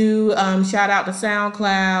review. Shout out to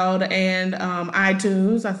SoundCloud and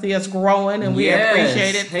iTunes. I see us growing and we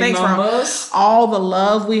appreciate it. Thanks for all the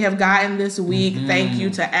love we have gotten this week. Thank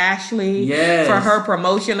you to Ashley for her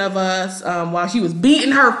promotion of us while she was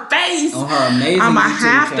beating her face. On her amazing I'm gonna YouTube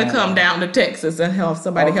have to channel. come down to Texas and help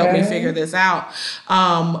somebody help me figure this out.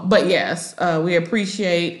 But yes, we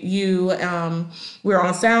appreciate you. We're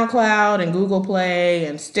on SoundCloud and Google Play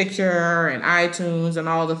and Stitcher and iTunes and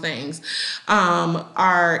all the things.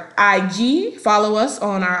 Our IG, follow us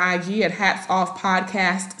on our IG at Hats Off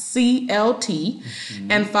Podcast CLT,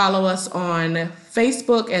 and follow us on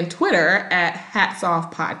Facebook and Twitter at Hats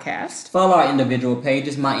Off Podcast. Follow our individual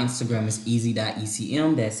pages. My Instagram is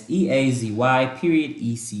easy.ecm. That's EAZY.ECM.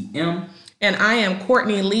 And I am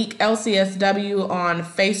Courtney Leak, LCSW on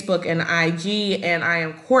Facebook and IG, and I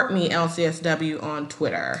am Courtney LCSW on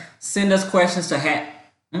Twitter. Send us questions to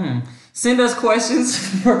Send us questions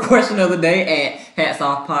for question of the day at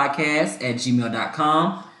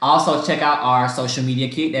hatsoffpodcast@gmail.com. Also, check out our social media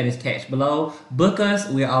kit that is attached below. Book us.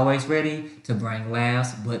 We're always ready to bring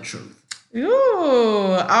laughs but truth. Ooh,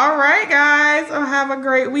 all right, guys. Well, have a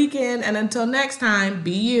great weekend. And until next time,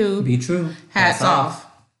 be you. Be true. Hats off.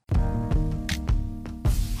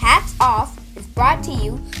 Hats Off is brought to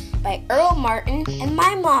you by Earl Martin and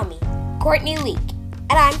my mommy, Courtney Leak.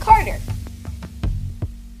 And I'm Carter.